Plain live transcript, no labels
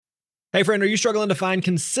Hey friend, are you struggling to find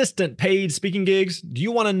consistent paid speaking gigs? Do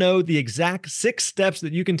you want to know the exact 6 steps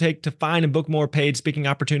that you can take to find and book more paid speaking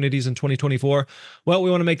opportunities in 2024? Well,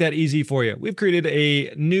 we want to make that easy for you. We've created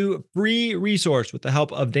a new free resource with the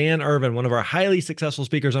help of Dan Irvin, one of our highly successful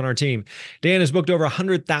speakers on our team. Dan has booked over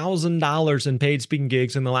 $100,000 in paid speaking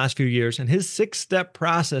gigs in the last few years, and his 6-step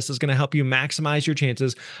process is going to help you maximize your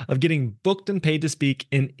chances of getting booked and paid to speak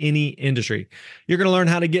in any industry. You're going to learn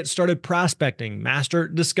how to get started prospecting, master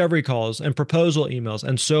discovery calls, and proposal emails,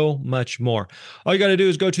 and so much more. All you got to do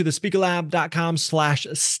is go to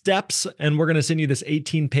thespeakerlab.com/steps, and we're going to send you this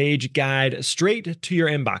 18-page guide straight to your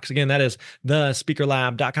inbox. Again, that is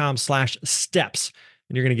thespeakerlab.com/steps,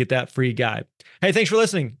 and you're going to get that free guide. Hey, thanks for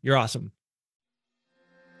listening. You're awesome.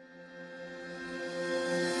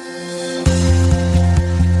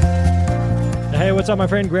 Hey, what's up, my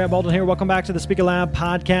friend? Grant Baldwin here. Welcome back to the Speaker Lab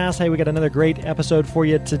podcast. Hey, we got another great episode for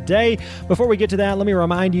you today. Before we get to that, let me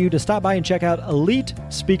remind you to stop by and check out Elite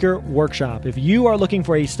Speaker Workshop. If you are looking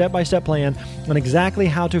for a step-by-step plan on exactly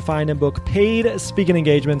how to find and book paid speaking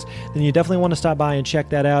engagements, then you definitely want to stop by and check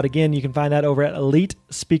that out. Again, you can find that over at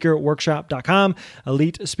elitespeakerworkshop.com,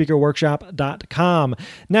 elitespeakerworkshop.com.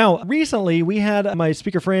 Now, recently, we had my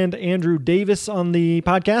speaker friend Andrew Davis on the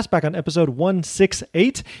podcast back on episode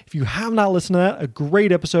 168. If you have not listened to that, a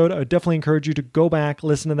great episode. I would definitely encourage you to go back,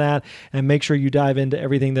 listen to that, and make sure you dive into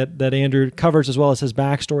everything that Andrew covers, as well as his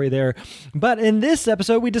backstory there. But in this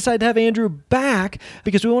episode, we decided to have Andrew back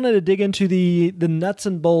because we wanted to dig into the nuts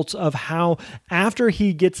and bolts of how, after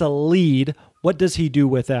he gets a lead, what does he do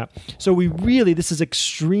with that? So this is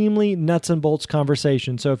extremely nuts and bolts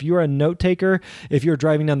conversation. So if you're a note taker, if you're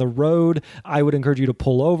driving down the road, I would encourage you to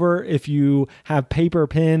pull over. If you have paper,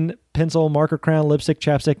 pen, pencil, marker, crayon, lipstick,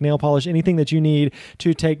 chapstick, nail polish, anything that you need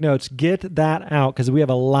to take notes, get that out because we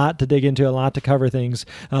have a lot to dig into, a lot to cover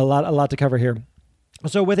a lot to cover here.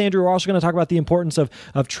 So with Andrew, we're also going to talk about the importance of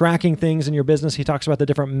tracking things in your business. He talks about the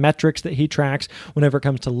different metrics that he tracks whenever it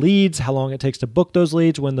comes to leads, how long it takes to book those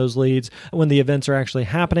leads, when the events are actually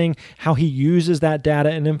happening, how he uses that data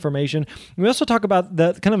and information. We also talk about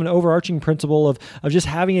the kind of an overarching principle of just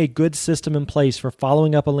having a good system in place for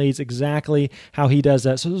following up on leads, exactly how he does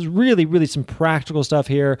that. So there's really, really some practical stuff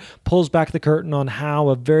here, pulls back the curtain on how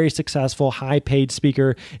a very successful, high-paid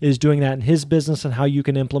speaker is doing that in his business and how you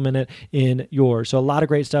can implement it in yours. So a lot of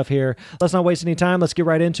great stuff here. Let's not waste any time. Let's get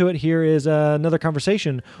right into it. Here is another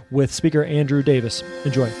conversation with speaker Andrew Davis.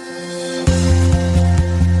 Enjoy.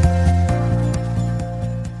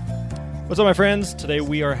 What's up, my friends? Today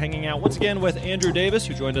we are hanging out once again with Andrew Davis,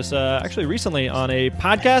 who joined us actually recently on a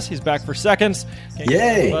podcast. He's back for seconds.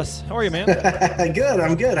 Yay! How are you, man? Good.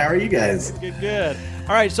 I'm good. How are you guys? Good.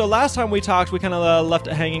 All right, so last time we talked, we kind of left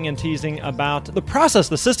it hanging and teasing about the process,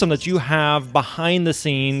 the system that you have behind the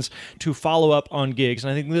scenes to follow up on gigs.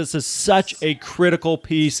 And I think this is such a critical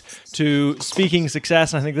piece to speaking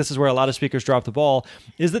success, and I think this is where a lot of speakers drop the ball,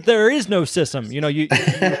 is that there is no system. You know, you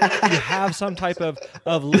have some type of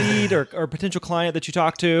lead or potential client that you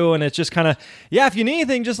talk to, and it's just kind of, if you need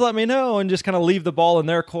anything, just let me know, and just kind of leave the ball in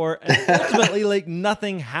their court, and ultimately,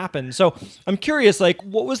 nothing happens. So I'm curious,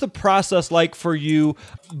 what was the process like for you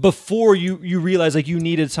before you realized you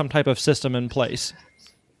needed some type of system in place?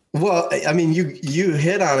 Well, I mean, you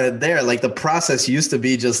hit on it there. The process used to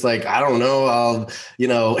be just I don't know,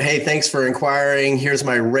 hey, thanks for inquiring. Here's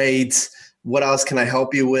my rate. What else can I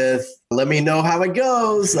help you with? Let me know how it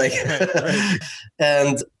goes. Right.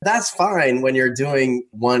 And that's fine when you're doing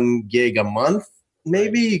 1 gig a month.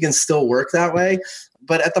 Maybe you can still work that way.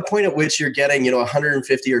 But at the point at which you're getting,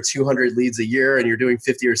 150 or 200 leads a year and you're doing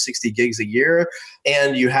 50 or 60 gigs a year,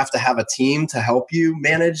 and you have to have a team to help you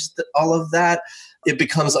manage all of that, it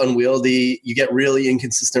becomes unwieldy. You get really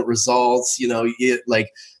inconsistent results.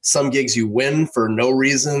 Some gigs you win for no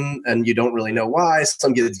reason and you don't really know why.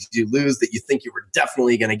 Some gigs you lose that you think you were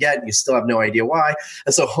definitely going to get and you still have no idea why.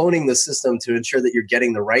 And so honing the system to ensure that you're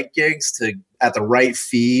getting the right gigs at the right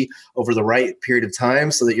fee over the right period of time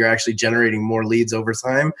so that you're actually generating more leads over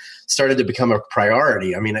time started to become a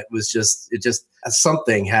priority. I mean, it just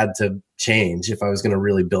something had to change if I was going to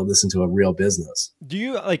really build this into a real business. Do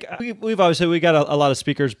you we've obviously, we got a lot of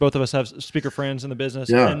speakers. Both of us have speaker friends in the business,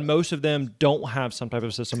 and most of them don't have some type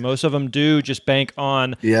of system. Most of them do just bank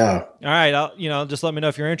on, all right, just let me know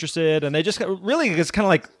if you're interested. And they just really, it's kind of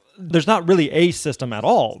there's not really a system at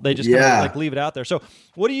all. They just kind of like leave it out there. So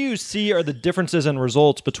what do you see are the differences in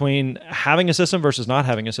results between having a system versus not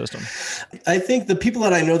having a system? I think the people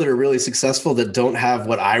that I know that are really successful that don't have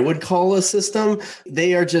what I would call a system,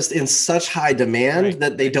 they are just in such high demand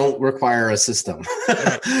that they don't require a system.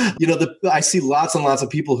 I see lots and lots of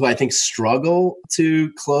people who I think struggle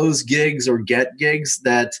to close gigs or get gigs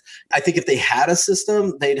that I think if they had a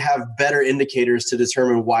system, they'd have better indicators to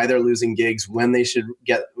determine why they're losing gigs, when they should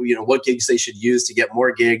get, what gigs they should use to get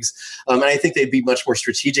more gigs. And I think they'd be much more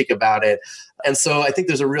strategic about it. And so I think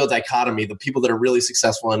there's a real dichotomy. The people that are really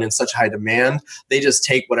successful and in such high demand, they just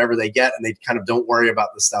take whatever they get and they kind of don't worry about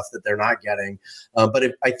the stuff that they're not getting.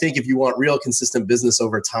 But I think if you want real consistent business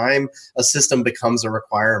over time, a system becomes a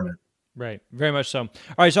requirement. Right. Very much so. All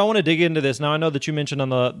right. So I want to dig into this. Now, I know that you mentioned on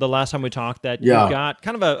the last time we talked that you've got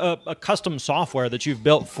kind of a custom software that you've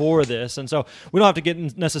built for this. And so we don't have to get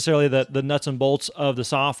in necessarily the nuts and bolts of the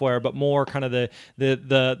software, but more kind of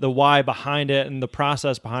the why behind it and the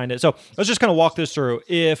process behind it. So let's just kind of walk this through.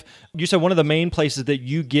 If you said one of the main places that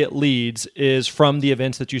you get leads is from the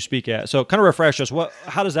events that you speak at. So kind of refresh us.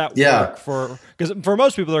 How does that work because for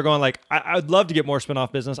most people they're going like, I'd love to get more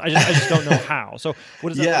spin-off business. I just don't know how. So what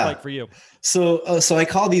does that look like for you? So I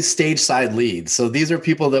call these stage side leads. So these are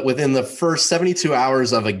people that within the first 72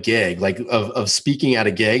 hours of a gig, like of speaking at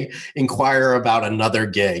a gig, inquire about another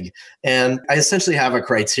gig. And I essentially have a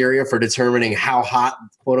criteria for determining how hot,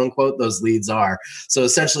 quote unquote, those leads are. So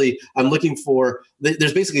essentially I'm looking for,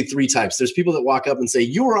 there's basically three types. There's people that walk up and say,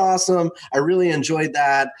 you were awesome. I really enjoyed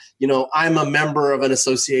that. I'm a member of an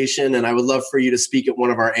association and I would love for you to speak at one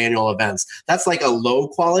of our annual events. That's like a low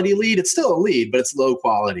quality lead. It's still a lead, but it's low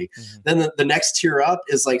quality. Mm-hmm. Then the next tier up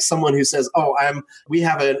is like someone who says, we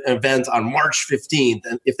have an event on March 15th.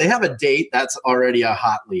 And if they have a date, that's already a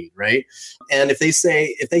hot lead, right? And if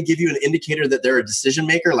they give you an indicator that they're a decision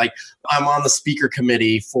maker, like I'm on the speaker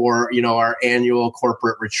committee for, our annual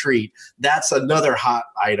corporate retreat, that's another hot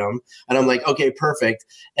item. And I'm like, okay, perfect.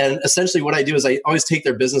 And essentially what I do is I always take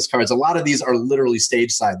their business cards. A lot of these are literally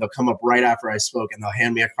stage side. They'll come up right after I spoke and they'll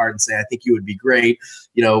hand me a card and say, I think you would be great.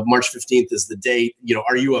 March 15th is the date.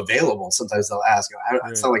 Are you available? Sometimes they'll ask.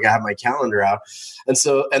 It's not like I have my calendar out. And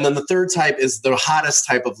then the third type is the hottest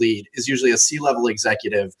type of lead is usually a C-level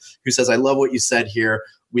executive who says, I love what you said here.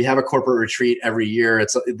 We have a corporate retreat every year.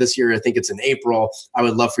 This year, I think it's in April. I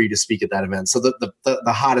would love for you to speak at that event. So the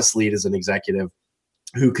hottest lead is an executive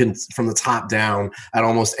who can, from the top down at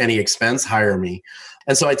almost any expense, hire me.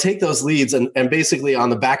 And so I take those leads and basically on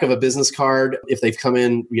the back of a business card, if they've come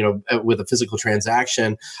in, with a physical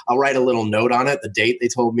transaction, I'll write a little note on it, the date they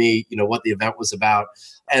told me, what the event was about.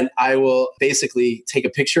 And I will basically take a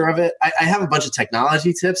picture of it. I have a bunch of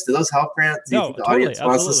technology tips. Do those help, Grant? Do you think the audience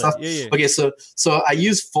wants this stuff? Yeah. Okay, so I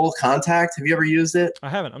use Full Contact. Have you ever used it? I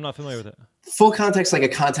haven't. I'm not familiar with it. Full Contact's like a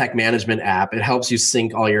contact management app. It helps you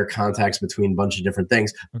sync all your contacts between a bunch of different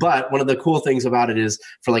things. But one of the cool things about it is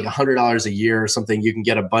for like $100 a year or something, you can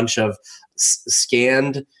get a bunch of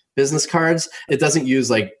scanned business cards. It doesn't use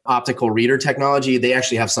like optical reader technology. They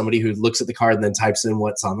actually have somebody who looks at the card and then types in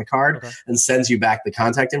what's on the card and sends you back the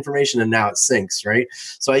contact information. And now it syncs, right?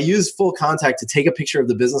 So I use Full Contact to take a picture of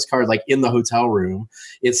the business card, like in the hotel room.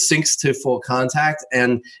 It syncs to Full Contact.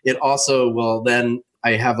 And it also will then,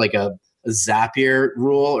 I have like a Zapier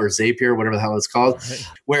rule or Zapier, whatever the hell it's called,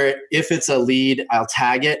 where if it's a lead, I'll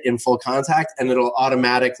tag it in Full Contact and it'll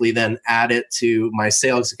automatically then add it to my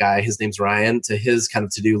sales guy, his name's Ryan, to his kind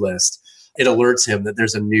of to-do list. It alerts him that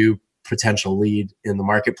there's a new potential lead in the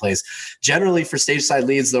marketplace. Generally for stage side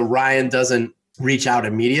leads, though, Ryan doesn't reach out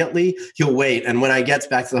immediately. He'll wait. And when I get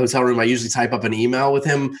back to the hotel room, I usually type up an email with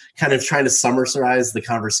him, kind of trying to summarize the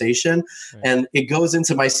conversation. Right. And it goes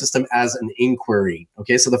into my system as an inquiry.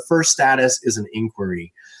 Okay. So the first status is an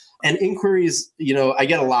inquiry. And inquiries, I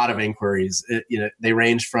get a lot of inquiries. They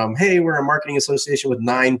range from, hey, we're a marketing association with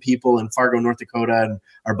 9 people in Fargo, North Dakota, and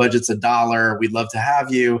our budget's $1. We'd love to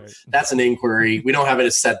have you. Right. That's an inquiry. We don't have a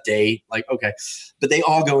set date. Like, okay. But they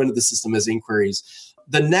all go into the system as inquiries.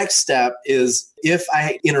 The next step is if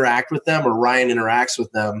I interact with them or Ryan interacts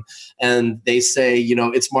with them and they say,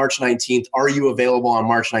 it's March 19th. Are you available on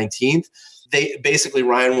March 19th?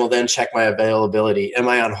 Ryan will then check my availability. Am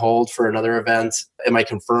I on hold for another event? Am I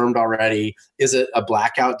confirmed already? Is it a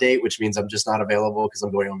blackout date, which means I'm just not available because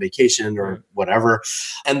I'm going on vacation or whatever?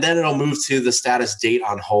 And then it'll move to the status date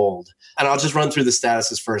on hold. And I'll just run through the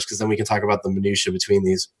statuses first because then we can talk about the minutia between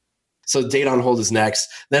these. So date on hold is next.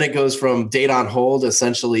 Then it goes from date on hold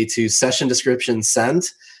essentially to session description sent.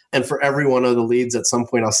 And for every one of the leads, at some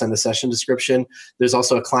point, I'll send a session description. There's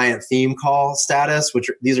also a client theme call status,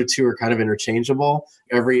 these two are kind of interchangeable.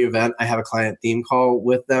 Every event, I have a client theme call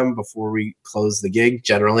with them before we close the gig.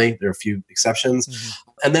 Generally, there are a few exceptions.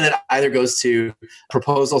 And then it either goes to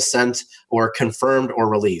proposal sent or confirmed or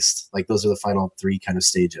released. Like those are the final three kind of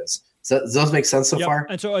stages. Does those make sense so far?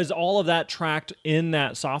 And so is all of that tracked in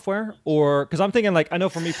that software? Or, because I'm thinking, like, I know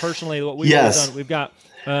for me personally, what we've done, we've got,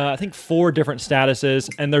 I think 4 different statuses,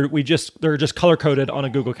 and they're just color coded on a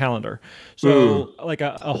Google Calendar. So like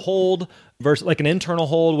a hold versus like an internal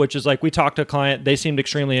hold, which is like, we talked to a client, they seemed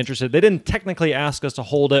extremely interested. They didn't technically ask us to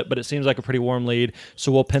hold it, but it seems like a pretty warm lead.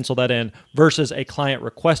 So we'll pencil that in, versus a client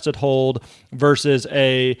requested hold, versus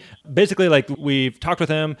basically like we've talked with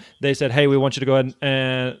them. They said, hey, we want you to go ahead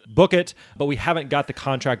and book it, but we haven't got the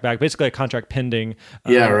contract back. Basically a contract pending.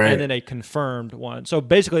 And then a confirmed one. So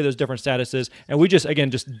basically those different statuses, and we just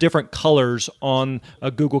different colors on a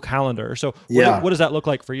Google Calendar. So what does that look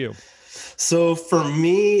like for you? So for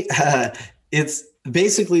me, it's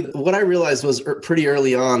basically what I realized was pretty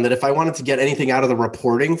early on that if I wanted to get anything out of the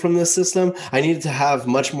reporting from this system, I needed to have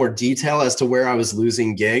much more detail as to where I was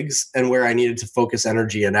losing gigs and where I needed to focus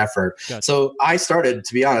energy and effort. Gotcha. So I started,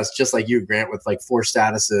 to be honest, just like you, Grant, with like 4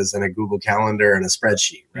 statuses and a Google Calendar and a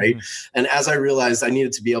spreadsheet, right? And as I realized I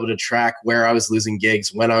needed to be able to track where I was losing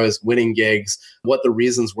gigs, when I was winning gigs, what the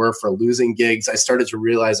reasons were for losing gigs, I started to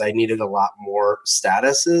realize I needed a lot more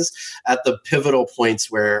statuses at the pivotal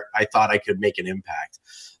points where I thought I could make an impact.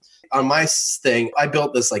 On my thing, I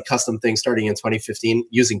built this like custom thing starting in 2015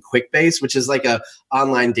 using QuickBase, which is like a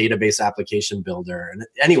online database application builder, and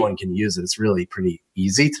anyone can use it. It's really pretty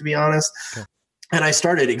easy, to be honest. Okay. And I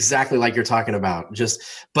started exactly like you're talking about,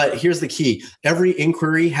 but here's the key. Every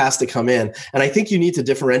inquiry has to come in. And I think you need to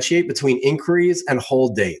differentiate between inquiries and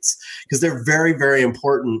hold dates, because they're very, very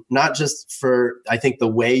important, not just for, I think, the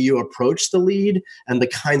way you approach the lead and the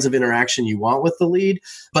kinds of interaction you want with the lead,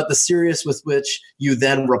 but the seriousness with which you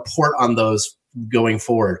then report on those going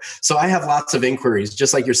forward. So I have lots of inquiries,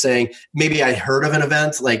 just like you're saying. Maybe I heard of an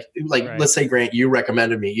event, like right. Let's say, Grant, you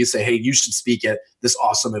recommended me. You say, hey, you should speak at this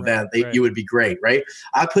awesome event. You would be great, right?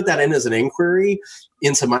 I put that in as an inquiry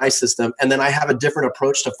into my system, and then I have a different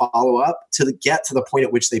approach to follow up to get to the point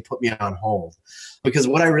at which they put me on hold. Because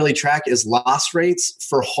what I really track is loss rates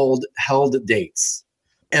for held dates.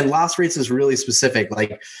 And loss rates is really specific.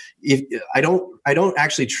 Like, if I don't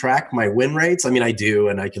actually track my win rates. I mean, I do,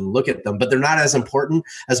 and I can look at them, but they're not as important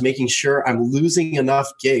as making sure I'm losing enough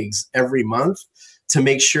gigs every month to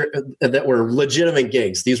make sure that were legitimate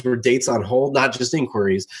gigs. These were dates on hold, not just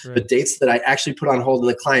inquiries, but dates that I actually put on hold and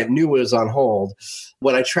the client knew was on hold.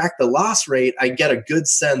 When I track the loss rate, I get a good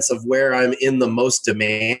sense of where I'm in the most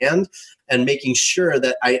demand and making sure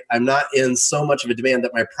that I'm not in so much of a demand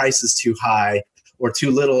that my price is too high, or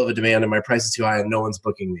too little of a demand and my price is too high and no one's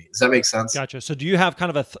booking me. Does that make sense? Gotcha. So do you have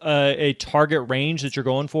kind of a target range that you're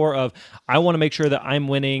going for of, I want to make sure that I'm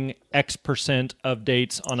winning X% of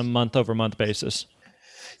dates on a month-over-month basis?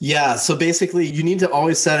 Yeah. So basically, you need to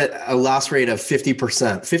always set a loss rate of 50%.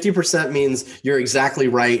 50% means you're exactly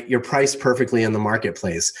right. You're priced perfectly in the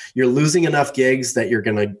marketplace. You're losing enough gigs that you're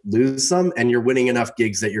going to lose some, and you're winning enough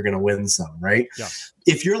gigs that you're going to win some, right? Yeah.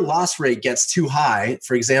 If your loss rate gets too high,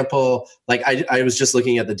 for example, like I was just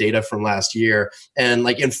looking at the data from last year, and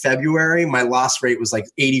like in February, my loss rate was like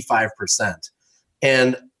 85%.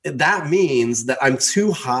 And that means that I'm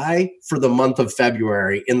too high for the month of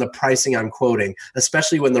February in the pricing I'm quoting,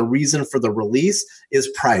 especially when the reason for the release is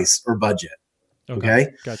price or budget. Okay.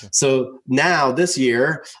 Gotcha. So now this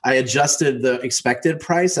year, I adjusted the expected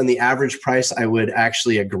price and the average price I would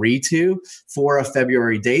actually agree to for a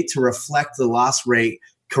February date to reflect the loss rate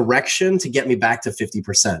correction to get me back to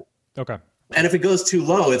 50%. Okay. And if it goes too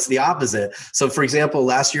low, it's the opposite. So for example,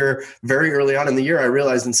 last year, very early on in the year, I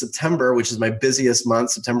realized in September, which is my busiest month,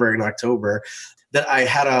 September and October, that I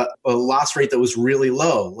had a loss rate that was really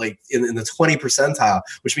low, like in the 20 percentile,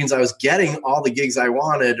 which means I was getting all the gigs I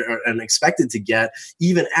wanted and expected to get,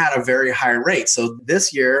 even at a very high rate. So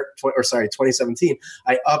this year, 2017,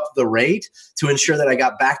 I upped the rate to ensure that I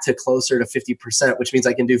got back to closer to 50%, which means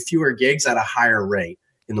I can do fewer gigs at a higher rate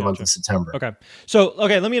in the month of September. Okay. So,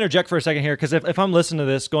 let me interject for a second here, because if I'm listening to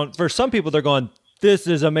this, for some people, they're going, this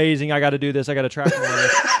is amazing. I got to do this. I got to track more of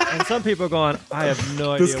this. And some people are going, I have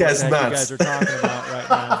no idea what the heck you guys are talking about right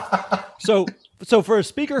now. So for a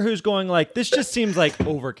speaker who's going like, this just seems like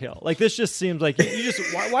overkill. Like, this just seems like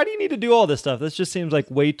why do you need to do all this stuff? This just seems like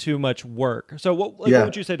way too much work. So what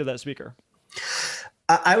would you say to that speaker?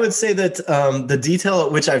 I would say that the detail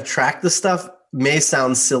at which I've tracked this stuff may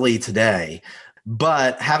sound silly today.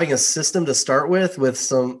 But having a system to start with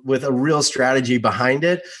a real strategy behind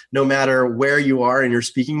it, no matter where you are in your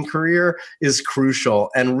speaking career, is crucial.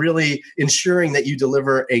 And really ensuring that you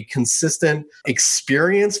deliver a consistent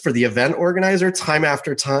experience for the event organizer time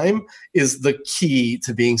after time is the key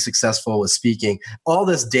to being successful with speaking. All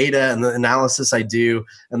this data and the analysis I do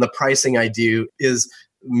and the pricing I do is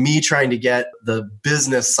me trying to get the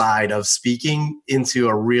business side of speaking into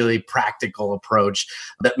a really practical approach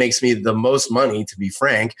that makes me the most money, to be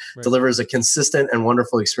frank, right. Delivers a consistent and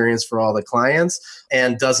wonderful experience for all the clients,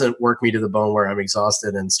 and doesn't work me to the bone where I'm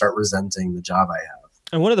exhausted and start resenting the job I have.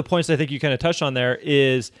 And one of the points I think you kind of touched on there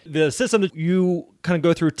is the system that you kind of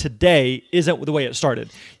go through today isn't the way it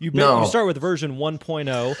started. You start with version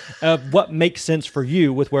 1.0 of what makes sense for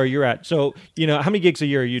you with where you're at. So, how many gigs a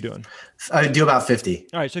year are you doing? I do about 50.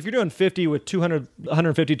 All right. So if you're doing 50 with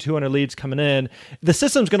 150, 200 leads coming in, the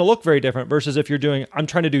system's going to look very different versus if you're doing, I'm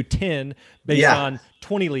trying to do 10 based on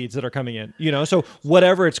 20 leads that are coming in, so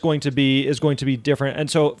whatever it's going to be is going to be different. And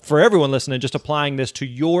so for everyone listening, just applying this to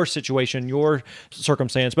your situation, your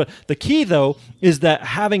circumstance. But the key though, is that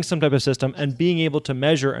having some type of system and being able to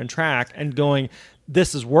measure and track and going,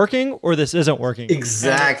 this is working or this isn't working.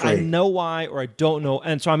 Exactly. I know why or I don't know.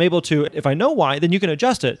 And so I'm able to, if I know why, then you can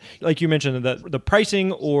adjust it. Like you mentioned, the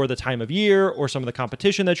pricing or the time of year or some of the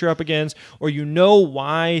competition that you're up against, or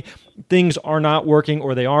why things are not working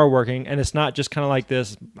or they are working. And it's not just kind of like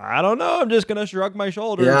this, I don't know, I'm just going to shrug my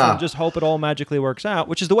shoulders and just hope it all magically works out,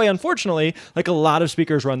 which is the way, unfortunately, like a lot of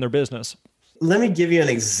speakers run their business. Let me give you an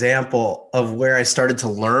example of where I started to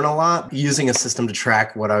learn a lot using a system to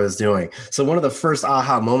track what I was doing. So one of the first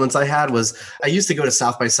aha moments I had was I used to go to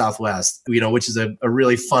South by Southwest, which is a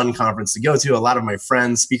really fun conference to go to. A lot of my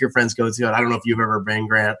friends, speaker friends, go to it. I don't know if you've ever been,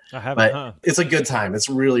 Grant. I haven't, but it's a good time. It's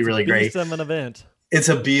really, really great. It's an event. It's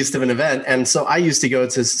a beast of an event. And so I used to go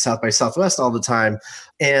to South by Southwest all the time.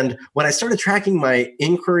 And when I started tracking my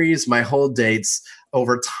inquiries, my hold dates,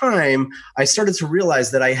 over time, I started to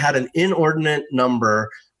realize that I had an inordinate number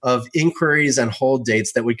of inquiries and hold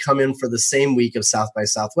dates that would come in for the same week of South by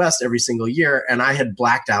Southwest every single year. And I had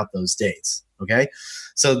blacked out those dates. Okay.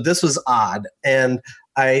 So this was odd. And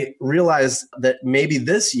I realized that maybe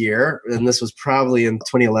this year, and this was probably in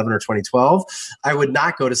 2011 or 2012, I would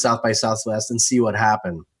not go to South by Southwest and see what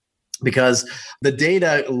happened. Because the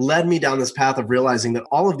data led me down this path of realizing that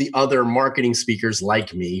all of the other marketing speakers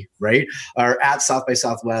like me, right, are at South by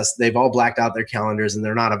Southwest. They've all blacked out their calendars and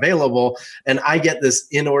they're not available. And I get this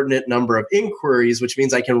inordinate number of inquiries, which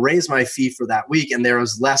means I can raise my fee for that week. And there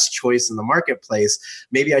is less choice in the marketplace.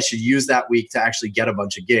 Maybe I should use that week to actually get a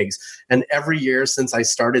bunch of gigs. And every year since I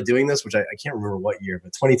started doing this, which I can't remember what year,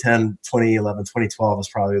 but 2010, 2011, 2012 was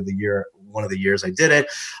probably one of the years I did it.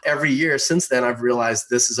 Every year since then, I've realized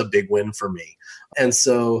this is a big win for me. And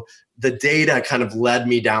so the data kind of led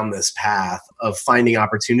me down this path of finding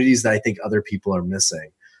opportunities that I think other people are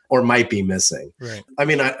missing or might be missing. Right. I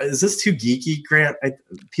mean, is this too geeky, Grant?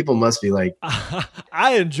 People must be like...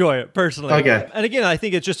 I enjoy it personally. Okay. And again, I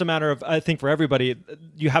think it's just a matter of, I think for everybody,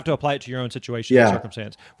 you have to apply it to your own situation and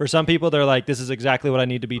circumstance. For some people, they're like, this is exactly what I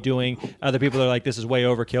need to be doing. Other people are like, this is way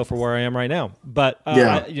overkill for where I am right now. But,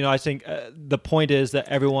 I think the point is that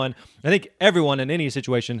everyone in any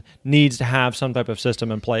situation needs to have some type of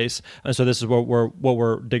system in place. And so this is what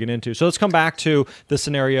we're digging into. So let's come back to the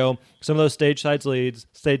scenario. Some of those stage side leads,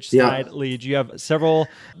 you have several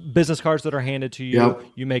business cards that are handed to you. Yep.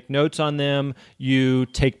 You make notes on them. You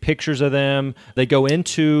take pictures of them. They go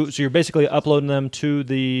into, so you're basically uploading them to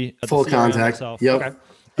the full CRM contact. itself. Yep. Okay.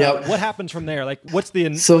 Yep. What happens from there? Like, what's the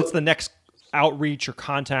next outreach or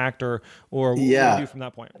contact or what do you do from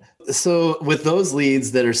that point? So with those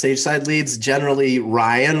leads that are stage side leads, generally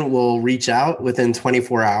Ryan will reach out within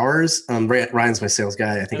 24 hours. Ryan's my sales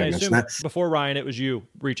guy. I think I mentioned that. Before Ryan, it was you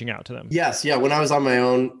reaching out to them. Yes. Yeah. When I was on my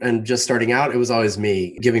own and just starting out, it was always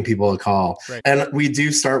me giving people a call. Right. And we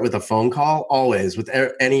do start with a phone call always with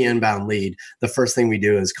any inbound lead. The first thing we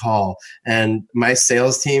do is call. And my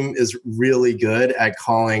sales team is really good at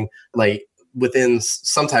calling within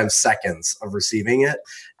sometimes seconds of receiving it.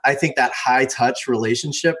 I think that high touch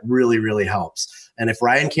relationship really, really helps. And if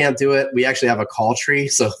Ryan can't do it, we actually have a call tree.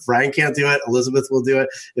 So if Ryan can't do it, Elizabeth will do it.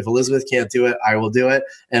 If Elizabeth can't do it, I will do it.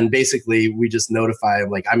 And basically we just notify him,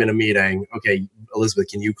 like, I'm in a meeting. Okay, Elizabeth,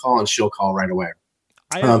 can you call? And she'll call right away.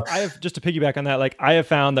 I have just to piggyback on that, like I have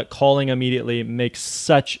found that calling immediately makes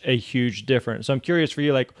such a huge difference. So I'm curious for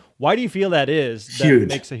you, like, why do you feel that is? That huge.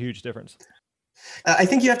 Makes a huge difference? I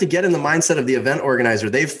think you have to get in the mindset of the event organizer.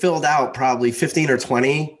 They've filled out probably 15 or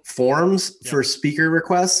 20 forms for speaker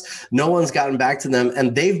requests. No one's gotten back to them,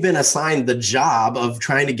 and they've been assigned the job of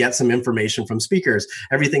trying to get some information from speakers,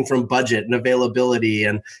 everything from budget and availability.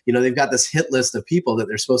 And, they've got this hit list of people that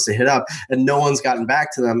they're supposed to hit up, and no one's gotten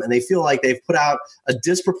back to them. And they feel like they've put out a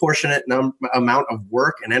disproportionate amount of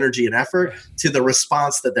work and energy and effort to the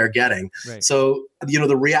response that they're getting. Right. So,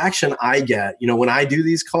 the reaction I get, when I do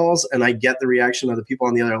these calls and I get the reaction of the people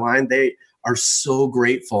on the other line, they are so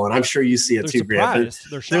grateful. And I'm sure you see it too, Grant.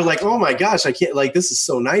 They're like, oh my gosh, I can't, this is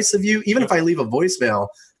so nice of you. Even if I leave a voicemail,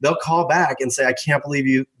 they'll call back and say, I can't believe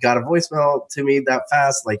you got a voicemail to me that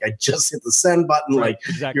fast. I just hit the send button.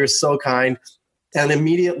 Exactly. You're so kind. And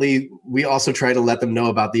immediately, we also try to let them know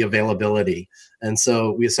about the availability. And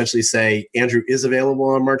so we essentially say, Andrew is available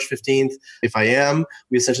on March 15th. If I am,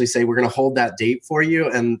 we essentially say, we're going to hold that date for you.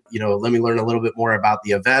 And, let me learn a little bit more about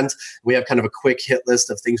the event. We have kind of a quick hit list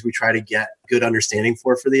of things we try to get good understanding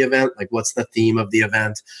for the event. Like, what's the theme of the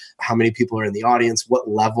event? How many people are in the audience? What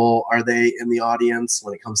level are they in the audience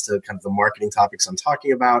when it comes to kind of the marketing topics I'm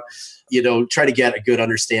talking about? Try to get a good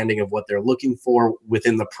understanding of what they're looking for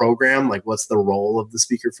within the program. Like, what's the role of the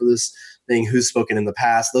speaker for this thing? Who's spoken in the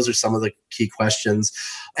past? Those are some of the key questions.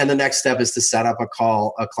 And the next step is to set up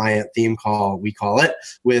a client theme call, we call it,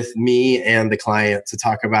 with me and the client to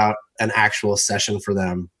talk about an actual session for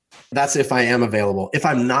them. That's if I am available. If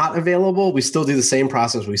I'm not available, we still do the same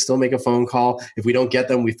process. We still make a phone call. If we don't get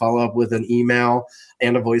them, we follow up with an email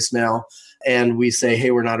and a voicemail. And we say,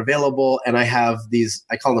 hey, we're not available. And I have these,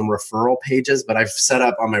 I call them referral pages, but I've set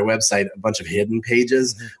up on my website a bunch of hidden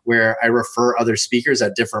pages where I refer other speakers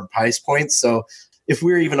at different price points. So if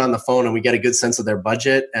we're even on the phone and we get a good sense of their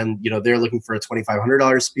budget and, they're looking for a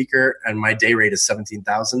 $2,500 speaker and my day rate is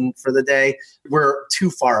 $17,000 for the day, we're too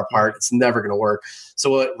far apart. It's never going to work. So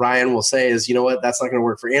what Ryan will say is, that's not going to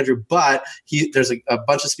work for Andrew, but there's a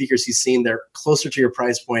bunch of speakers he's seen. They're closer to your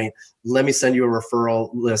price point. Let me send you a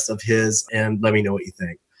referral list of his and let me know what you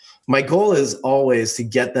think. My goal is always to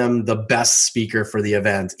get them the best speaker for the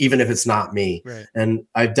event, even if it's not me. Right. And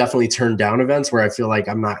I've definitely turned down events where I feel like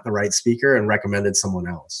I'm not the right speaker and recommended someone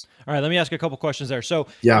else. All right, let me ask you a couple questions there. So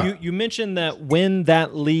you mentioned that when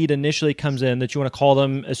that lead initially comes in, that you want to call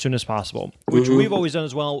them as soon as possible, which we've always done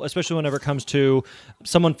as well, especially whenever it comes to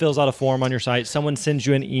someone fills out a form on your site, someone sends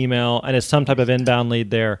you an email, and it's some type of inbound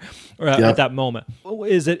lead there at that moment.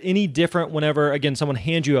 Is it any different whenever, again, someone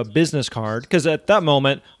hands you a business card? Because at that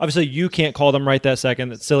moment, obviously you can't call them right that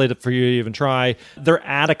second. It's silly for you to even try. They're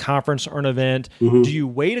at a conference or an event. Do you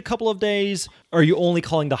wait a couple of days? Are you only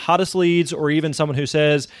calling the hottest leads, or even someone who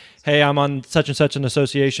says, hey, I'm on such and such an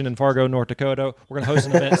association in Fargo, North Dakota. We're going to host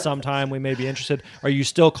an event sometime. We may be interested. Are you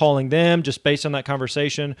still calling them just based on that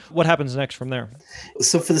conversation? What happens next from there?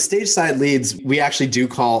 So for the stage side leads, we actually do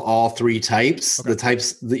call all three types, the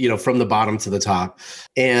types, from the bottom to the top.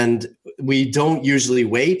 And we don't usually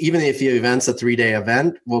wait. Even if the event's a 3-day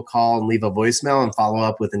event, we'll call and leave a voicemail and follow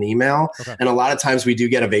up with an email. Okay. And a lot of times we do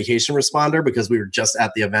get a vacation responder because we were just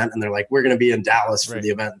at the event and they're like, we're going to be in Dallas for the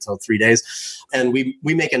event until 3 days. And we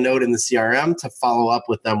make a note in the CRM to follow up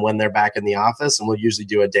with them when they're back in the office, and we'll usually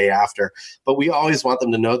do a day after. But we always want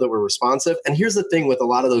them to know that we're responsive. And here's the thing with a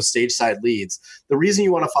lot of those stage side leads. The reason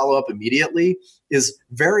you want to follow up immediately is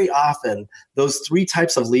very often those three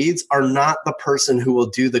types of leads are not the person who will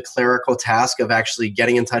do the clerical task of actually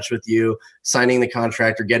getting in touch with you, signing the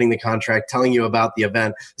contract or getting the contract, telling you about the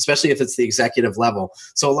event, especially if it's the executive level.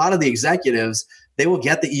 So a lot of the executives, they will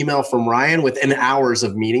get the email from Ryan within hours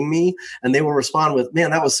of meeting me, and they will respond with,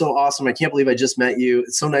 man, that was so awesome. I can't believe I just met you.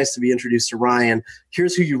 It's so nice to be introduced to Ryan.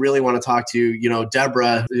 Here's who you really want to talk to.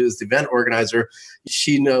 Deborah, who's the event organizer,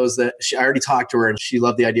 she knows that I already talked to her and she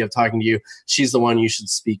loved the idea of talking to you. She's the one you should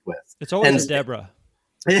speak with. It's always a Deborah.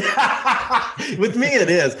 With me,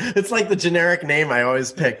 it is. It's like the generic name I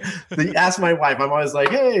always pick. Ask my wife. I'm always like,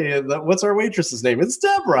 hey, what's our waitress's name? It's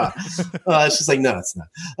Deborah. She's like, no, it's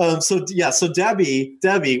not. So Debbie,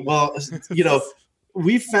 well,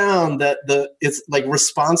 we found that it's like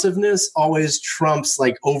responsiveness always trumps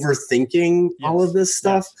like overthinking all of this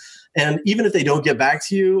stuff. Yes. And even if they don't get back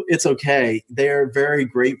to you, it's okay. They're very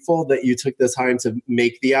grateful that you took the time to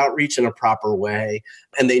make the outreach in a proper way.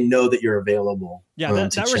 and they know that you're available. Yeah,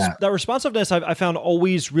 chat. that responsiveness I found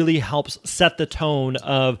always really helps set the tone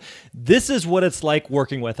of this is what it's like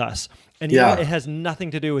working with us. And you know, it has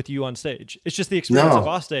nothing to do with you on stage. It's just the experience of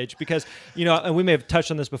off stage because, you know, and we may have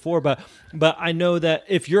touched on this before, but I know that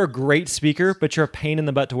if you're a great speaker, but you're a pain in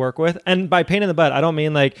the butt to work with, and by pain in the butt, I don't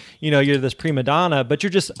mean like, you know, you're this prima donna, but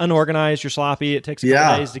you're just unorganized, you're sloppy. It takes a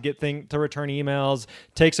couple days to return emails,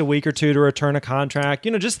 takes a week or two to return a contract,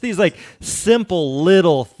 you know, just these like simple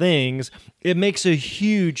little things. It makes a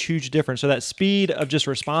huge, huge difference. So that speed of just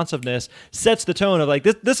responsiveness sets the tone of like,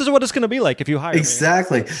 this is what it's going to be like if you hire me.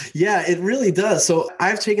 Exactly. Yeah, it really does. So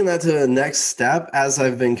I've taken that to the next step as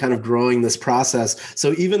I've been kind of growing this process.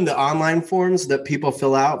 So even the online forms that people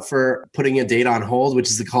fill out for putting a date on hold, which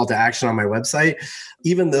is the call to action on my website,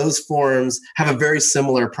 even those forms have a very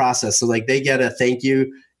similar process. So like they get a thank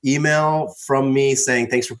you email from me saying,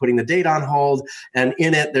 thanks for putting the date on hold. And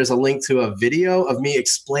in it, there's a link to a video of me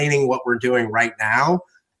explaining what we're doing right now.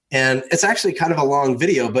 And it's actually kind of a long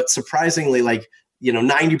video, but surprisingly, like, you know,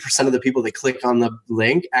 90% of the people that click on the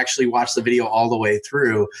link actually watch the video all the way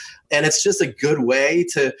through. And it's just a good way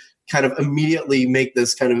to kind of immediately make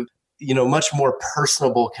this kind of, you know, much more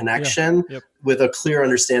personable connection with a clear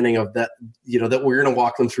understanding of that, you know, that we're going to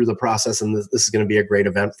walk them through the process and this is going to be a great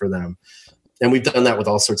event for them. And we've done that with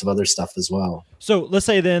all sorts of other stuff as well. So let's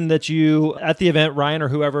say then that you, at the event, Ryan or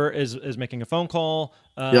whoever is making a phone call,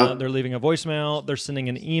 they're leaving a voicemail, they're sending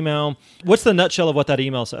an email. What's the nutshell of what that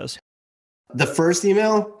email says? The first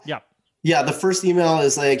email? Yeah. Yeah, the first email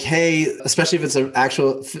is like, hey, especially if it's an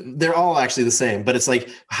actual, they're all actually the same, but it's like,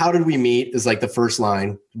 how did we meet is like the first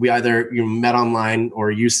line. We either met online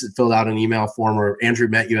or you filled out an email form or Andrew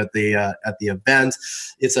met you at the event.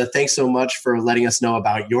 It's a thanks so much for letting us know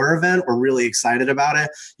about your event. We're really excited about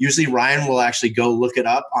it. Usually Ryan will actually go look it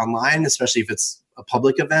up online, especially if it's a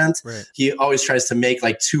public event. Right. He always tries to make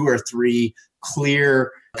like 2 or 3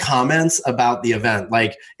 clear comments about the event.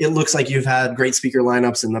 Like, it looks like you've had great speaker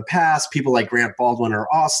lineups in the past. People like Grant Baldwin are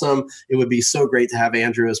awesome. It would be so great to have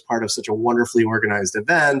Andrew as part of such a wonderfully organized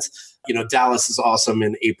event. You know, Dallas is awesome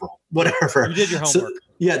in April, whatever. You did your homework.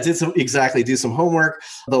 Do some homework.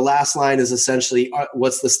 The last line is essentially,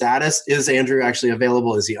 what's the status? Is Andrew actually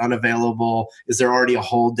available? Is he unavailable? Is there already a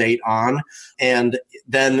hold date on? And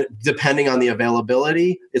then depending on the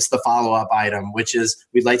availability, it's the follow-up item, which is,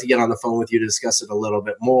 we'd like to get on the phone with you to discuss it a little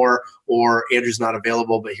bit more, or Andrew's not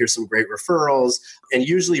available, but here's some great referrals. And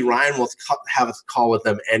usually Ryan will have a call with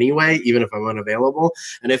them anyway, even if I'm unavailable.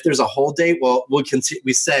 And if there's a hold date, well,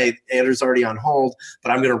 we say Andrew's already on hold,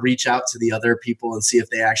 but I'm going to reach out to the other people and see if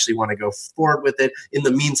they actually want to go forward with it. In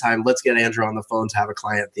the meantime, let's get Andrew on the phone to have a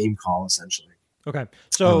client theme call, essentially. Okay.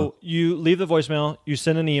 So you leave the voicemail, you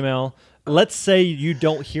send an email. Let's say you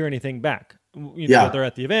don't hear anything back. You know, they're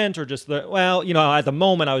at the event or just at the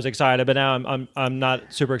moment I was excited, but now I'm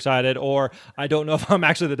not super excited, or I don't know if I'm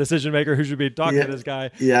actually the decision maker who should be talking to this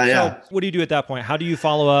guy. So what do you do at that point? How do you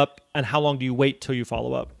follow up, and how long do you wait till you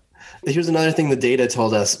follow up? Here's another thing the data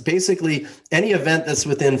told us. Basically, any event that's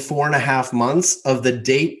within 4.5 months of the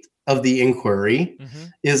date of the inquiry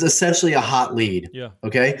is essentially a hot lead. Yeah.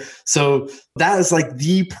 Okay. So that is like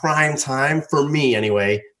the prime time for me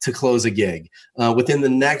anyway to close a gig. I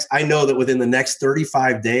know that within the next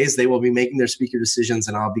 35 days, they will be making their speaker decisions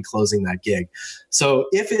and I'll be closing that gig. So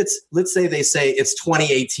if let's say they say it's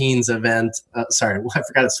 2018's event. I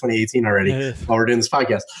forgot it's 2018 already while we're doing this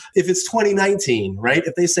podcast. If it's 2019, right?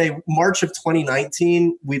 If they say March of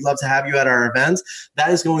 2019, we'd love to have you at our event, that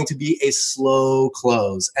is going to be a slow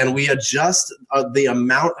close. And we adjust the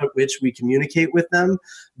amount at which we communicate with them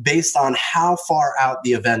based on how far out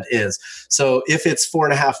the event is. So if it's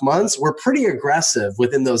 4.5 months, we're pretty aggressive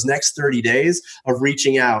within those next 30 days of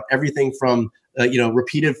reaching out. Everything from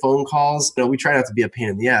repeated phone calls. We try not to be a pain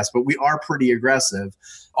in the ass, but we are pretty aggressive,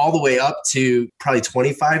 all the way up to probably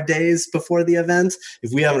 25 days before the event.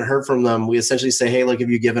 If we haven't heard from them, we essentially say, hey, look, have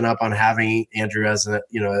you given up on having Andrew as at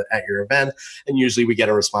your event? And usually we get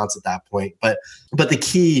a response at that point. But the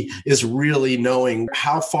key is really knowing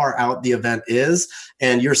how far out the event is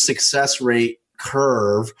and your success rate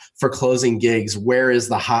curve for closing gigs. Where is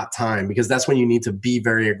the hot time? Because that's when you need to be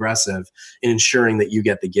very aggressive in ensuring that you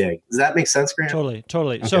get the gig. Does that make sense, Grant? Totally.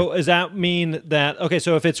 Okay. So does that mean that,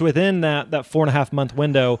 so if it's within that 4.5 month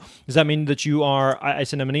window, does that mean that I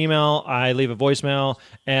send them an email, I leave a voicemail,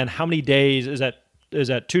 and how many days is that? is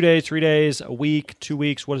that 2 days, 3 days, a week, 2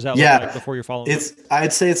 weeks? What does that look like before you're following up?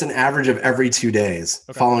 I'd say it's an average of every 2 days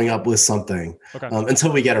following up with something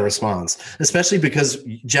until we get a response, especially because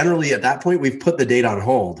generally at that point we've put the date on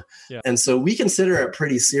hold. Yeah. And so we consider it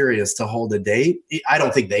pretty serious to hold a date. I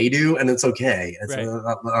don't think they do, and it's okay. It's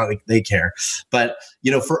not like they care. But,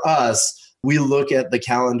 for us, we look at the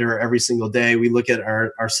calendar every single day. We look at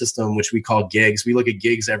our system, which we call gigs. We look at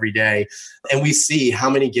gigs every day, and we see how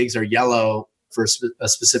many gigs are yellow for a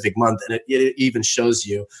specific month. And it even shows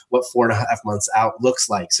you what 4.5 months out looks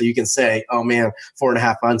like. So you can say, oh man,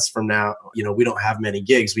 4.5 months from now, we don't have many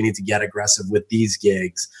gigs. We need to get aggressive with these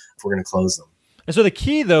gigs if we're going to close them. And so the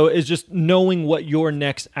key, though, is just knowing what your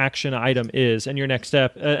next action item is and your next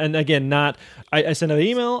step. And again, I sent an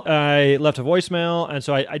email, I left a voicemail, and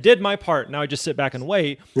so I did my part. Now I just sit back and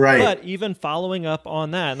wait. Right. But even following up on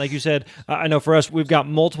that, and like you said, I know for us, we've got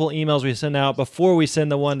multiple emails we send out before we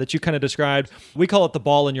send the one that you kind of described. We call it the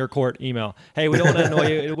ball in your court email. Hey, we don't want to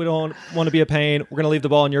annoy you. We don't want to be a pain. We're going to leave the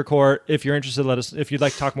ball in your court. If you're interested, if you'd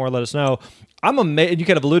like to talk more, let us know. I'm amazed, and you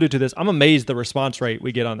kind of alluded to this, I'm amazed the response rate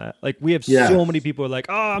we get on that. Like, we have so many people who are like,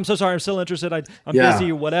 oh, I'm so sorry, I'm still interested, I'm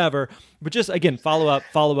busy, whatever. But just, again, follow up,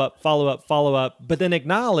 but then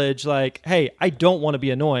acknowledge, like, hey, I don't want to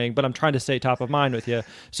be annoying, but I'm trying to stay top of mind with you.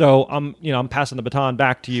 So I'm passing the baton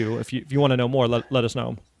back to you. If you want to know more, let us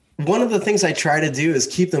know. One of the things I try to do is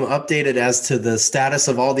keep them updated as to the status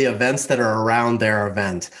of all the events that are around their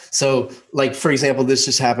event. So, like, for example, this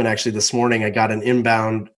just happened actually this morning. I got an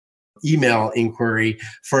inbound email inquiry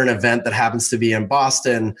for an event that happens to be in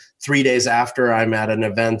Boston 3 days after I'm at an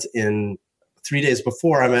event 3 days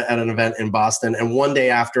before I'm at an event in Boston, and 1 day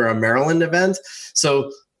after a Maryland event.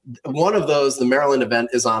 So one of those, the Maryland event,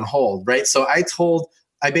 is on hold, right? So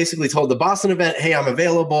I basically told the Boston event, hey, I'm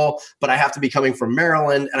available, but I have to be coming from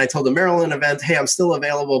Maryland. And I told the Maryland event, hey, I'm still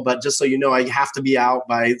available, but just so you know, I have to be out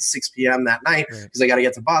by 6 p.m. that night because I got to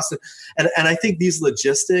get to Boston. And I think these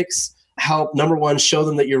logistics help, number one, show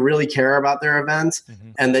them that you really care about their event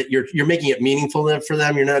and that you're making it meaningful for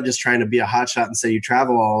them. You're not just trying to be a hotshot and say you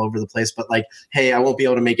travel all over the place, but like, hey, I won't be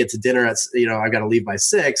able to make it to dinner at, I got to leave by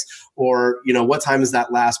 6, or, what time is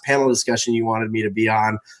that last panel discussion you wanted me to be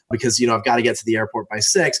on? Because, I've got to get to the airport by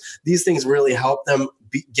 6. These things really help them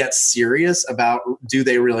get serious about, do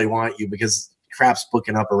they really want you? Because crap's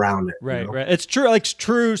booking up around it. Right. It's true, like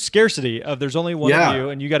true scarcity of there's only one of you,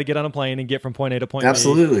 and you got to get on a plane and get from point A to point B.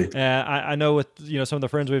 Absolutely. I know with some of the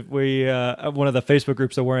friends we one of the Facebook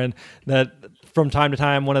groups that we're in, that from time to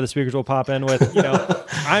time one of the speakers will pop in with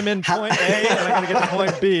I'm in point A and I got to get to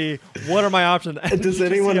point B. What are my options? And does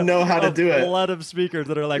anyone know how to do it? A lot of speakers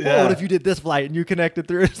that are like, well, what if you did this flight and you connected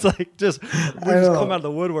through? It's like we just come out of the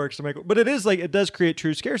woodworks to make. But it is like, it does create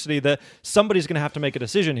true scarcity that somebody's going to have to make a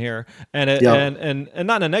decision here, and and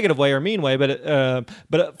not in a negative way or mean way, but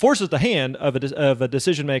it forces the hand of a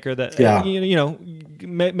decision maker that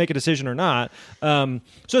make a decision or not.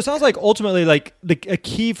 So it sounds like ultimately, like a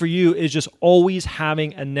key for you is just always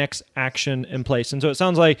having a next action in place. And so it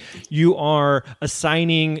sounds like you are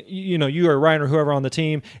assigning, you or Ryan or whoever on the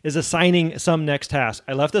team is assigning some next task.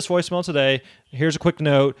 I left this voicemail today. Here's a quick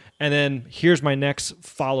note, and then here's my next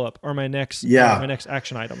follow-up or my next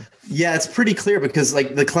action item. Yeah, it's pretty clear because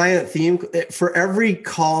like the client theme, for every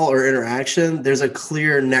call or interaction, there's a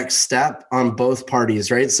clear next step on both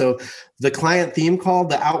parties, right? So the client theme call,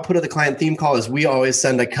 the output of the client theme call is we always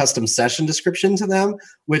send a custom session description to them,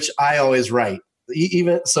 which I always write.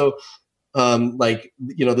 Even so,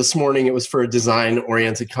 this morning it was for a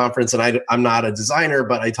design-oriented conference, and I'm not a designer,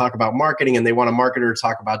 but I talk about marketing, and they want a marketer to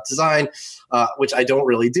talk about design, which I don't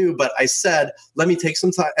really do. But I said, let me take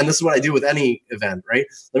some time, and this is what I do with any event, right?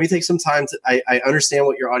 Let me take some time I understand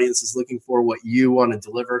what your audience is looking for, what you want to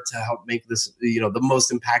deliver to help make this, the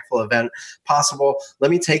most impactful event possible. Let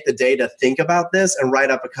me take the day to think about this and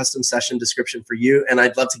write up a custom session description for you, and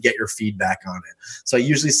I'd love to get your feedback on it. So I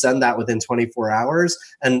usually send that within 24 hours,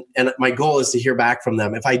 and my goal is to hear back from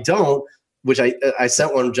them. If I don't, which I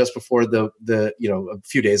sent one just before the a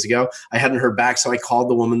few days ago, I hadn't heard back. So I called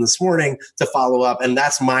the woman this morning to follow up. And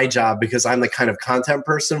that's my job because I'm the kind of content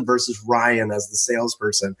person versus Ryan as the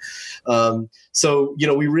salesperson. So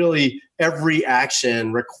we really, every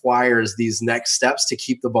action requires these next steps to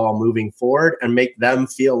keep the ball moving forward and make them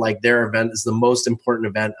feel like their event is the most important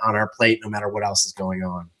event on our plate, no matter what else is going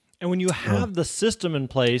on. And when you have the system in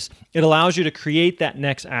place, it allows you to create that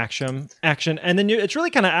next action, and then it's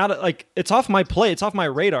really kind of out of, like, it's off my plate, it's off my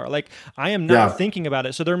radar. Like, I am not thinking about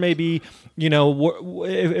it. So there may be,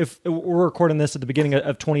 if we're recording this at the beginning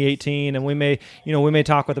of 2018, and we may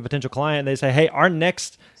talk with a potential client, and they say, hey, our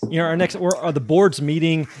next, or the board's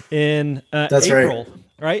meeting in April.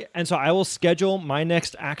 Right. right? And so I will schedule my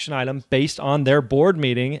next action item based on their board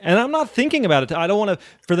meeting. And I'm not thinking about it. I don't want to,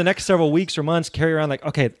 for the next several weeks or months, carry around like,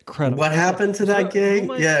 okay, crud. What happened to that gig?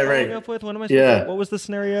 Yeah, right. Up with? What am I supposed to, what was the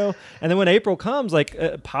scenario? And then when April comes, like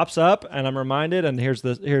it pops up and I'm reminded, and here's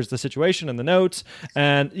the situation and the notes.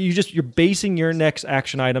 And you're basing your next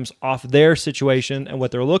action items off their situation and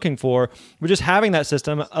what they're looking for. We're just having that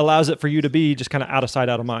system allows it for you to be just kind of out of sight,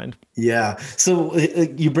 out of mind. Yeah. So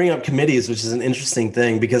you bring up committees, which is an interesting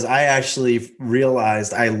thing, because I actually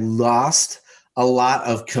realized I lost a lot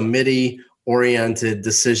of committee-oriented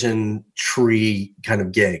decision tree kind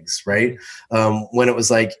of gigs, right? When it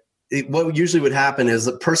was like, what usually would happen is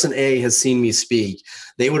that person A has seen me speak.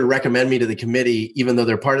 They would recommend me to the committee, even though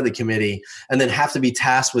they're part of the committee, and then have to be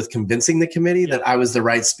tasked with convincing the committee that I was the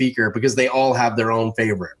right speaker because they all have their own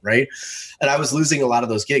favorite, right? And I was losing a lot of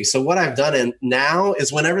those gigs. So what I've done now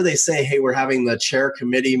is whenever they say, hey, we're having the chair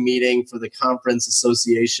committee meeting for the conference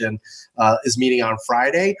association is meeting on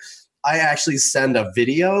Friday, I actually send a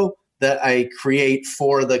video that I create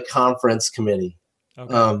for the conference committee.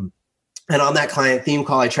 Okay. And on that client theme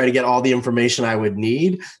call, I try to get all the information I would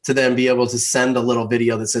need to then be able to send a little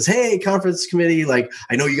video that says, hey, conference committee, like,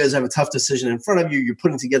 I know you guys have a tough decision in front of you. You're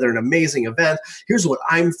putting together an amazing event. Here's what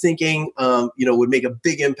I'm thinking, would make a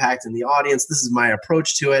big impact in the audience. This is my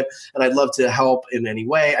approach to it. And I'd love to help in any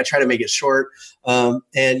way. I try to make it short. Let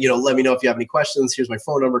me know if you have any questions. Here's my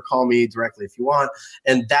phone number. Call me directly if you want.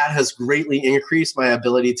 And that has greatly increased my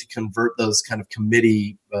ability to convert those kind of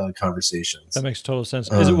committee conversations. That makes total sense.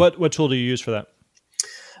 Is it what tool do you use for that?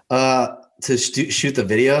 To shoot the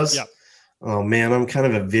videos? Yeah. Oh man, I'm kind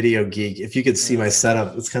of a video geek. If you could see my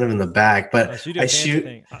setup, it's kind of in the back, but so I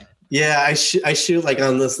shoot. Yeah, I shoot like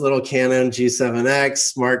on this little Canon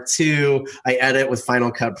G7X Mark II. I edit with Final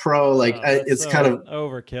Cut Pro. It's kind of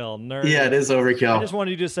overkill. Nerd. Yeah, it is overkill. I just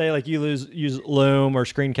wanted you to say like you use Loom or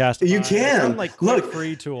Screencast. You can some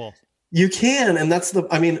free tool. You can, and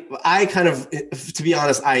I kind of, to be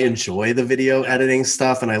honest, I enjoy the video editing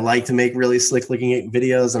stuff, and I like to make really slick looking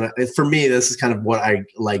videos. And for me, this is kind of what I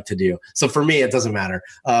like to do. So for me, it doesn't matter.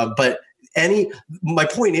 But my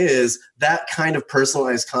point is that kind of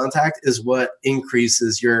personalized contact is what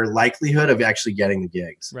increases your likelihood of actually getting the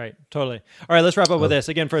gigs. Right. Totally. All right. Let's wrap up with this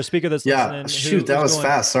again for a speaker that's listening. Shoot, that was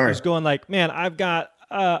fast. Sorry. Who's going like, man,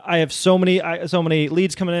 I have so many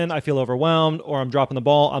leads coming in. I feel overwhelmed, or I'm dropping the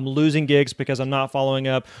ball. I'm losing gigs because I'm not following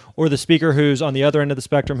up. Or the speaker who's on the other end of the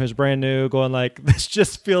spectrum, who's brand new, going like, this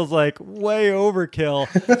just feels like way overkill,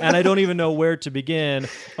 and I don't even know where to begin.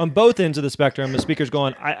 On both ends of the spectrum, the speaker's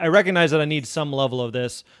going, I recognize that I need some level of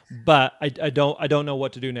this, but I don't know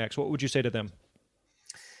what to do next. What would you say to them?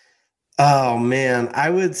 Oh man, I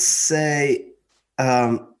would say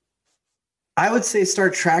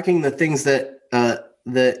start tracking the things that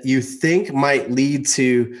you think might lead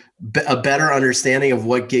to a better understanding of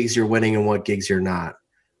what gigs you're winning and what gigs you're not.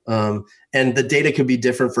 And the data could be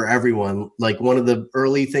different for everyone. Like one of the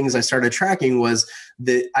early things I started tracking was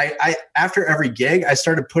that I after every gig, I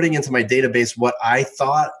started putting into my database what I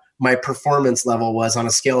thought my performance level was on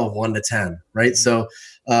a scale of 1 to 10, right? So,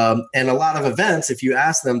 and a lot of events, if you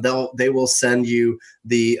ask them, they will send you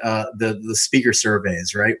the speaker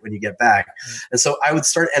surveys, right, when you get back. And so I would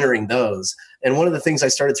start entering those. And one of the things I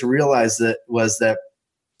started to realize was that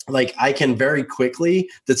like I can very quickly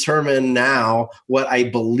determine now what I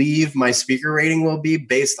believe my speaker rating will be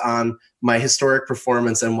based on my historic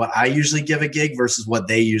performance and what I usually give a gig versus what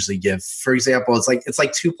they usually give. For example, it's like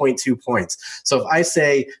 2.2 points. So if I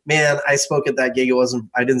say, man, I spoke at that gig,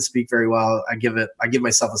 I didn't speak very well. I give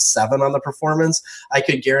myself a 7 on the performance. I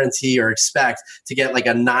could guarantee or expect to get like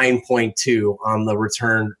a 9.2 on the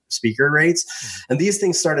return speaker rates. And these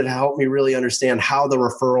things started to help me really understand how the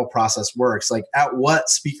referral process works. Like at what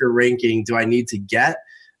speaker ranking do I need to get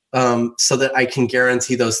so that I can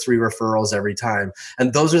guarantee those 3 referrals every time.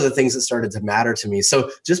 And those are the things that started to matter to me.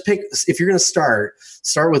 So just if you're going to start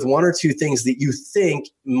with 1 or 2 things that you think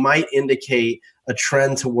might indicate a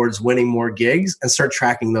trend towards winning more gigs and start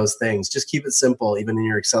tracking those things. Just keep it simple, even in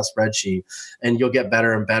your Excel spreadsheet, and you'll get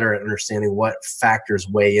better and better at understanding what factors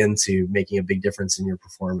weigh into making a big difference in your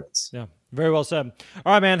performance. Yeah. Very well said.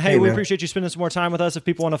 All right, man. Hey, we appreciate you spending some more time with us. If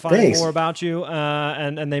people want to find more about you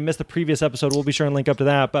and they missed the previous episode, we'll be sure and link up to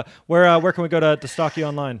that. But where can we go to stalk you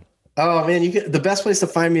online? Oh man, the best place to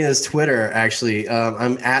find me is Twitter. Actually,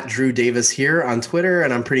 I'm at Drew Davis here on Twitter,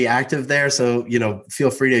 and I'm pretty active there. So feel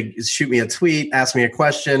free to shoot me a tweet, ask me a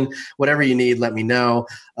question, whatever you need. Let me know.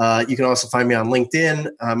 You can also find me on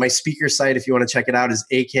LinkedIn. My speaker site, if you want to check it out, is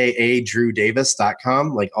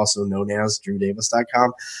akadrewdavis.com, like also known as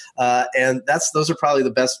drewdavis.com. And those are probably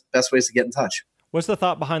the best ways to get in touch. What's the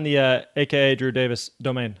thought behind the AKA Drew Davis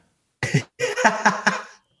domain?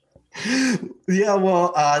 Yeah,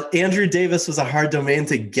 well, Andrew Davis was a hard domain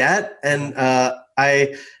to get, and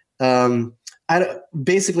I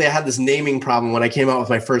basically had this naming problem when I came out with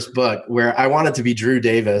my first book, where I wanted to be Drew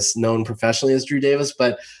Davis, known professionally as Drew Davis,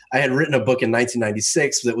 but I had written a book in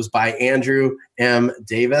 1996 that was by Andrew M.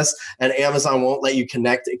 Davis, and Amazon won't let you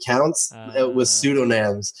connect accounts with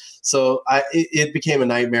pseudonyms. So it became a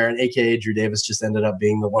nightmare, and AKA Drew Davis just ended up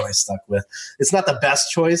being the one I stuck with. It's not the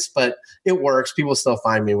best choice, but it works. People still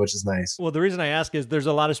find me, which is nice. Well, the reason I ask is there's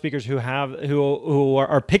a lot of speakers who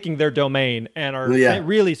are picking their domain and are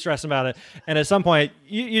really stressing about it. And at some point,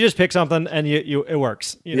 you just pick something and it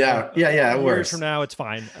works. You know? Yeah, it works. Years from now, it's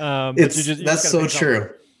fine. That's so true.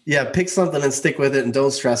 Yeah, pick something and stick with it, and don't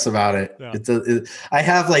stress about it. Yeah. I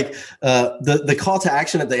have like the call to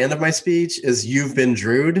action at the end of my speech is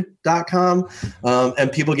you'vebeenDrewed.com,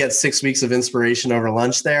 and people get 6 weeks of inspiration over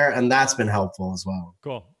lunch there, and that's been helpful as well.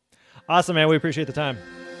 Cool. Awesome, man. We appreciate the time.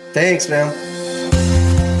 Thanks, man.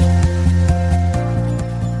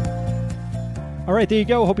 All right, there you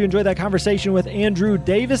go. Hope you enjoyed that conversation with Andrew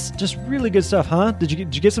Davis. Just really good stuff, huh? Did you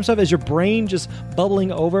get some stuff? Is your brain just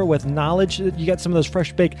bubbling over with knowledge? You got some of those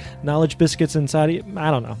fresh baked knowledge biscuits inside of you?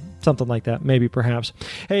 I don't know. Something like that, maybe, perhaps.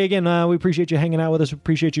 Hey, again, we appreciate you hanging out with us. We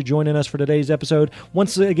appreciate you joining us for today's episode.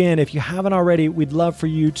 Once again, if you haven't already, we'd love for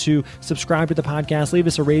you to subscribe to the podcast. Leave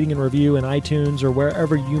us a rating and review in iTunes or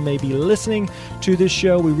wherever you may be listening to this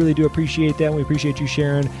show. We really do appreciate that. And we appreciate you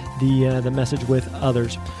sharing the message with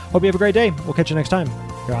others. Hope you have a great day. We'll catch you next time.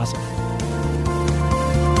 You're awesome.